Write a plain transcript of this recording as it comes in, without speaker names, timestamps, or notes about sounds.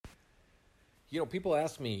People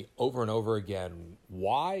ask me over and over again,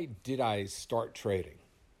 why did I start trading?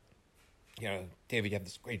 David, you have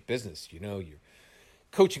this great business. You're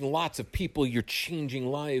coaching lots of people. You're changing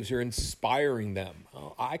lives. You're inspiring them.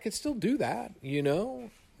 I could still do that.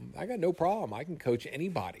 I got no problem. I can coach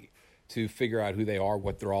anybody to figure out who they are,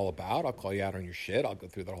 what they're all about. I'll call you out on your shit. I'll go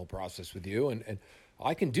through that whole process with you. And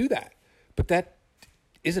I can do that. But that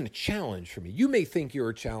isn't a challenge for me. You may think you're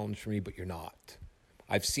a challenge for me, but you're not.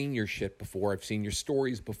 I've seen your shit before. I've seen your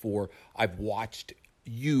stories before. I've watched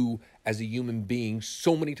you as a human being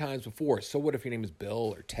so many times before. So what if your name is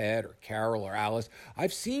Bill or Ted or Carol or Alice?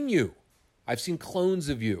 I've seen you. I've seen clones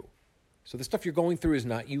of you. So the stuff you're going through is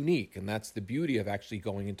not unique. And that's the beauty of actually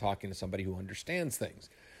going and talking to somebody who understands things.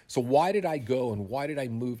 So why did I go and why did I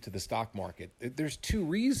move to the stock market? There's two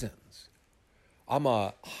reasons. I'm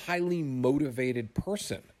a highly motivated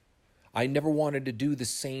person. I never wanted to do the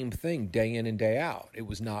same thing day in and day out. It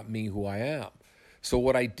was not me who I am. So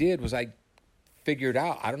what I did was I figured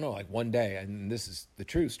out, I don't know, like one day, and this is the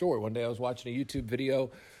true story. One day I was watching a YouTube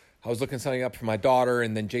video. I was looking something up for my daughter,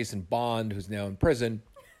 and then Jason Bond, who's now in prison,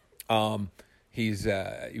 he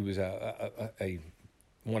was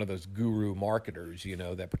one of those guru marketers,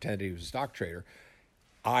 that pretended he was a stock trader.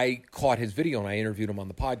 I caught his video and I interviewed him on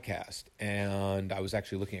the podcast. And I was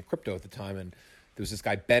actually looking at crypto at the time, and there was this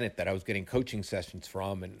guy, Bennett, that I was getting coaching sessions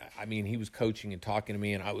from. And I mean, he was coaching and talking to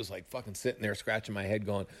me, and I was like fucking sitting there scratching my head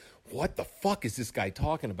going, what the fuck is this guy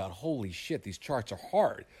talking about? Holy shit, these charts are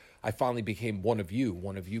hard. I finally became one of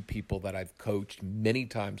you people that I've coached many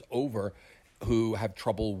times over who have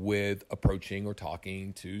trouble with approaching or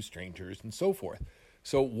talking to strangers and so forth.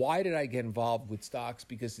 So why did I get involved with stocks?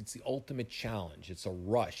 Because it's the ultimate challenge. It's a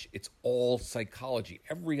rush. It's all psychology.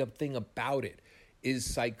 Everything about it is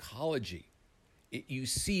psychology. You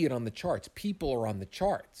see it on the charts. People are on the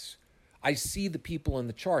charts. I see the people in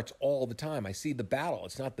the charts all the time. I see the battle.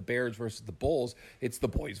 It's not the Bears versus the Bulls. It's the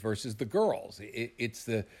boys versus the girls. It's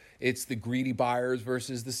the greedy buyers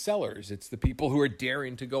versus the sellers. It's the people who are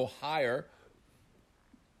daring to go higher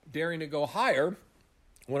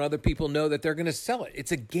when other people know that they're going to sell it.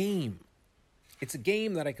 It's a game. It's a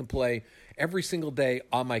game that I can play every single day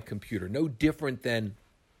on my computer. No different than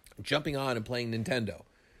jumping on and playing Nintendo.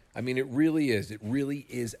 I mean, it really is. It really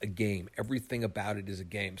is a game. Everything about it is a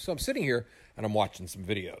game. So I'm sitting here and I'm watching some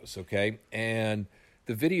videos, okay? And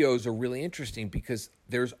the videos are really interesting because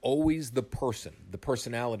there's always the person, the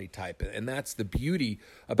personality type. And that's the beauty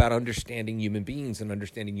about understanding human beings and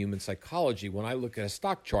understanding human psychology. When I look at a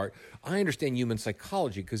stock chart, I understand human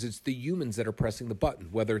psychology because it's the humans that are pressing the button,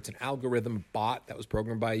 whether it's an algorithm bot that was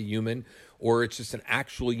programmed by a human or it's just an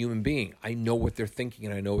actual human being. I know what they're thinking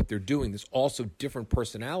and I know what they're doing. There's also different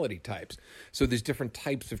personality types. So there's different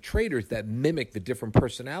types of traders that mimic the different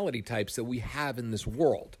personality types that we have in this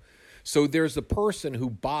world. So there's a person who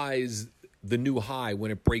buys the new high when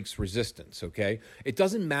it breaks resistance, okay? It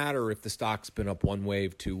doesn't matter if the stock's been up one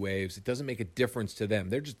wave, two waves. It doesn't make a difference to them.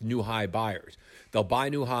 They're just new high buyers. They'll buy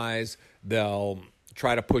new highs. They'll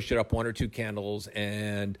try to push it up one or two candles,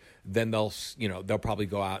 and then they'll probably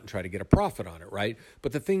go out and try to get a profit on it, right?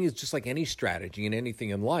 But the thing is, just like any strategy and anything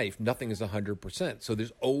in life, nothing is 100%. So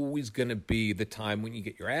there's always going to be the time when you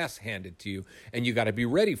get your ass handed to you, and you got to be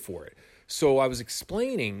ready for it. So I was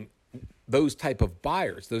explaining those type of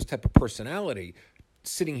buyers, those type of personality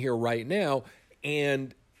sitting here right now.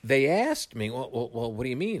 And they asked me, well, what do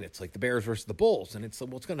you mean? It's like the Bears versus the Bulls. And it's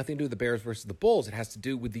got nothing to do with the Bears versus the Bulls. It has to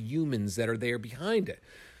do with the humans that are there behind it.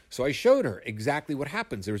 So I showed her exactly what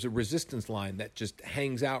happens. There's a resistance line that just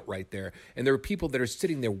hangs out right there. And there are people that are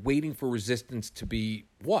sitting there waiting for resistance to be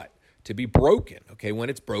what? To be broken. Okay, when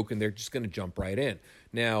it's broken, they're just going to jump right in.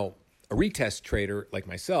 Now, a retest trader like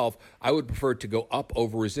myself, I would prefer to go up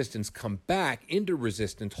over resistance, come back into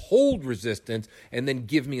resistance, hold resistance, and then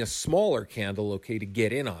give me a smaller candle, okay, to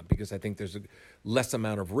get in on, because I think there's a less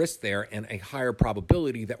amount of risk there and a higher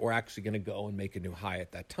probability that we're actually going to go and make a new high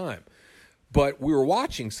at that time. But we were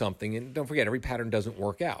watching something, and don't forget, every pattern doesn't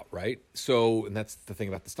work out, right? So, and that's the thing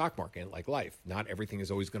about the stock market, like life. Not everything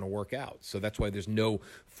is always going to work out. So that's why there's no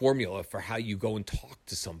formula for how you go and talk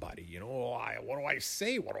to somebody. What do I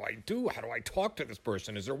say? What do I do? How do I talk to this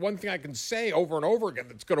person? Is there one thing I can say over and over again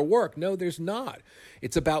that's going to work? No, there's not.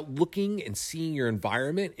 It's about looking and seeing your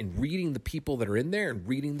environment and reading the people that are in there and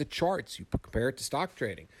reading the charts. You compare it to stock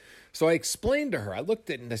trading. So I explained to her, I looked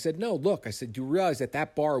at it and I said, no, look, I said, you realize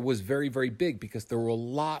that bar was very, very big because there were a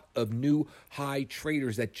lot of new high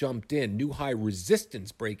traders that jumped in, new high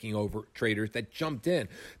resistance breaking over traders that jumped in.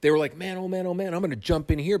 They were like, man, oh man, I'm going to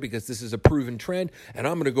jump in here because this is a proven trend and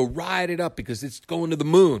I'm going to go ride it up because it's going to the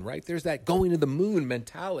moon, right? There's that going to the moon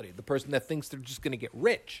mentality, the person that thinks they're just going to get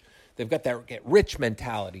rich. They've got that get rich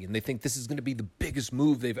mentality, and they think this is going to be the biggest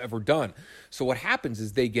move they've ever done. So what happens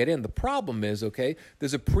is they get in. The problem is, okay,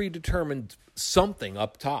 there's a predetermined something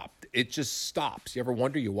up top. It just stops. You ever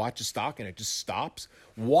wonder, you watch a stock and it just stops?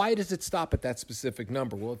 Why does it stop at that specific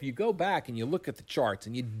number? Well, if you go back and you look at the charts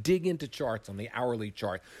and you dig into charts on the hourly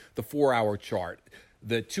chart, the 4-hour chart,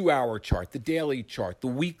 the 2-hour chart, the daily chart, the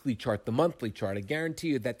weekly chart, the monthly chart, I guarantee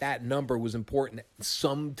you that that number was important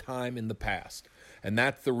sometime in the past. And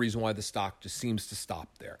that's the reason why the stock just seems to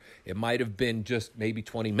stop there. It might have been just maybe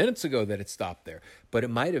 20 minutes ago that it stopped there, but it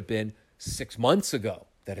might have been 6 months ago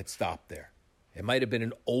that it stopped there. It might have been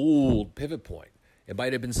an old pivot point. It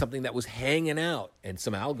might have been something that was hanging out and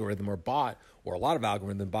some algorithm or bot or a lot of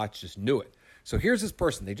algorithm bots just knew it. So here's this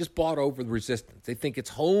person. They just bought over the resistance. They think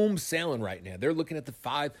it's home sailing right now. They're looking at the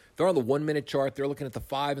 5. They're on the 1-minute chart. They're looking at the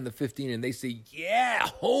 5 and the 15, and they say, yeah,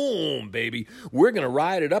 home, baby. We're going to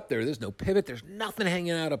ride it up there. There's no pivot. There's nothing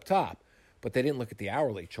hanging out up top. But they didn't look at the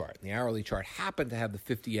hourly chart. And the hourly chart happened to have the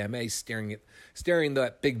 50 MA staring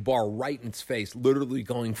that big bar right in its face, literally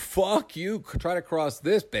going, fuck you, try to cross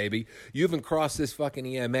this, baby. You haven't crossed this fucking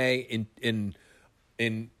EMA in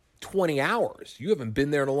 20 hours. You haven't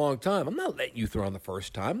been there in a long time. I'm not letting you through on the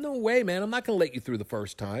first time. No way, man. I'm not going to let you through the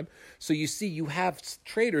first time. So you see, you have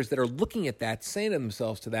traders that are looking at that, saying to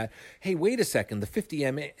themselves to that, hey, wait a second, the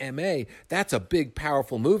 50 MA, that's a big,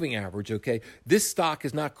 powerful moving average, okay? This stock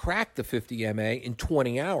has not cracked the 50 MA in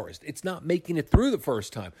 20 hours. It's not making it through the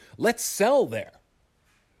first time. Let's sell there.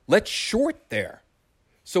 Let's short there.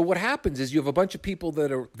 So what happens is you have a bunch of people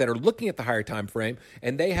that are looking at the higher time frame,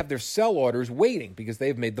 and they have their sell orders waiting because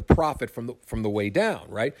they've made the profit from the way down,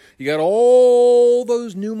 right? You got all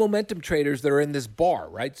those new momentum traders that are in this bar,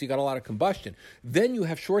 right? So you got a lot of combustion. Then you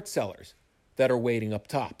have short sellers that are waiting up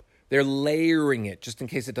top. They're layering it just in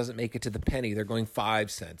case it doesn't make it to the penny. They're going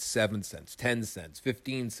 5 cents, 7 cents, 10 cents,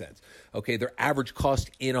 15 cents. Okay, their average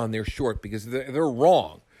cost in on their short because they're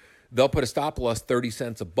wrong. They'll put a stop loss 30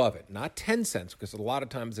 cents above it, not 10 cents, because a lot of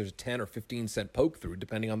times there's a 10 or 15 cent poke through,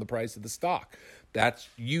 depending on the price of the stock. That's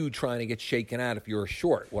you trying to get shaken out if you're a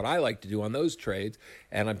short. What I like to do on those trades,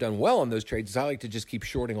 and I've done well on those trades, is I like to just keep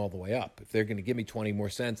shorting all the way up. If they're going to give me 20 more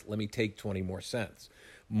cents, let me take 20 more cents.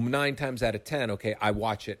 9 times out of 10, okay, I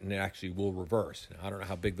watch it and it actually will reverse. Now, I don't know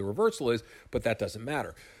how big the reversal is, but that doesn't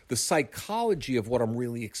matter. The psychology of what I'm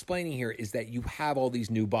really explaining here is that you have all these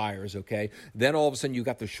new buyers, okay? Then all of a sudden you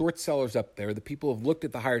got the short sellers up there, the people who have looked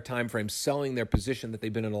at the higher time frame selling their position that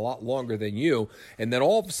they've been in a lot longer than you, and then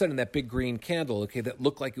all of a sudden that big green candle, okay, that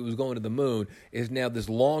looked like it was going to the moon is now this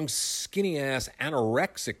long, skinny-ass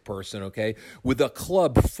anorexic person, okay, with a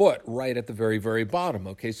club foot right at the very, very bottom,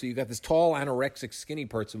 okay? So you got this tall, anorexic, skinny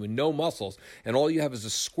person with no muscles, and all you have is a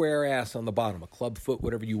square ass on the bottom, a club foot,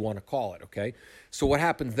 whatever you want to call it, okay? So what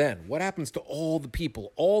happens then? What happens to all the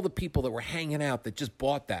people that were hanging out that just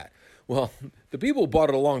bought that? Well, the people who bought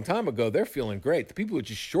it a long time ago, they're feeling great. The people who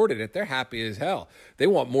just shorted it, they're happy as hell. They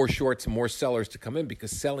want more shorts and more sellers to come in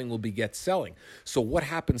because selling will beget selling. So what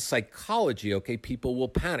happens psychology, okay, people will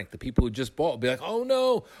panic. The people who just bought will be like, oh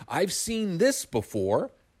no, I've seen this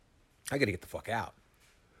before. I got to get the fuck out.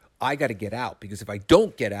 I got to get out because if I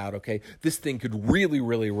don't get out, okay, this thing could really,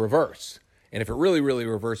 really reverse. And if it really, really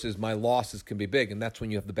reverses, my losses can be big. And that's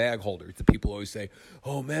when you have the bag holders. The people always say,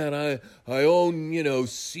 oh, man, I own,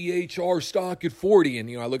 CHR stock at 40.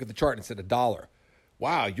 And, I look at the chart and it said $1.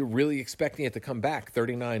 Wow, you're really expecting it to come back,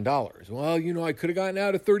 $39. Well, I could have gotten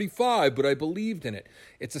out at 35, but I believed in it.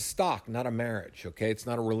 It's a stock, not a marriage, okay? It's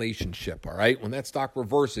not a relationship, all right? When that stock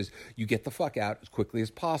reverses, you get the fuck out as quickly as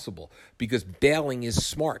possible because bailing is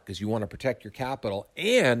smart because you want to protect your capital.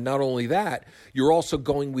 And not only that, you're also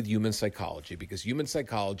going with human psychology because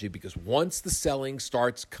once the selling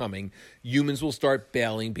starts coming, humans will start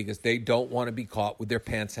bailing because they don't want to be caught with their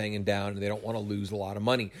pants hanging down and they don't want to lose a lot of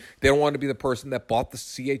money. They don't want to be the person that bought the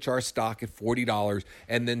CHR stock at $40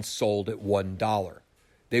 and then sold at $1.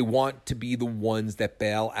 They want to be the ones that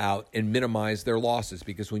bail out and minimize their losses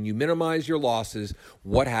because when you minimize your losses,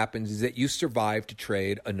 what happens is that you survive to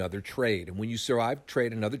trade another trade. And when you survive to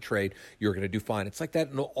trade another trade, you're going to do fine. It's like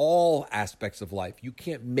that in all aspects of life. You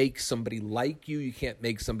can't make somebody like you. You can't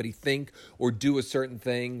make somebody think or do a certain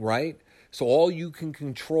thing, right? So all you can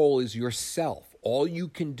control is yourself. All you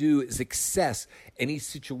can do is access any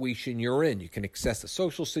situation you're in. You can access a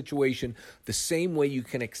social situation the same way you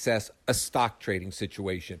can access a stock trading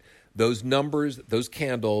situation. Those numbers, those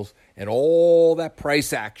candles, and all that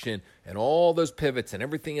price action and all those pivots and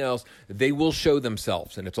everything else, they will show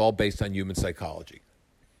themselves, and it's all based on human psychology.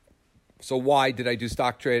 So why did I do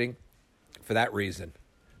stock trading? For that reason.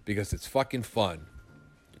 Because it's fucking fun.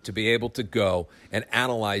 to be able to go and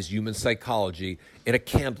analyze human psychology in a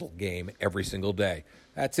candle game every single day.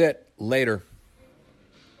 That's it. Later.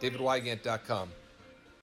 DavidWygant.com.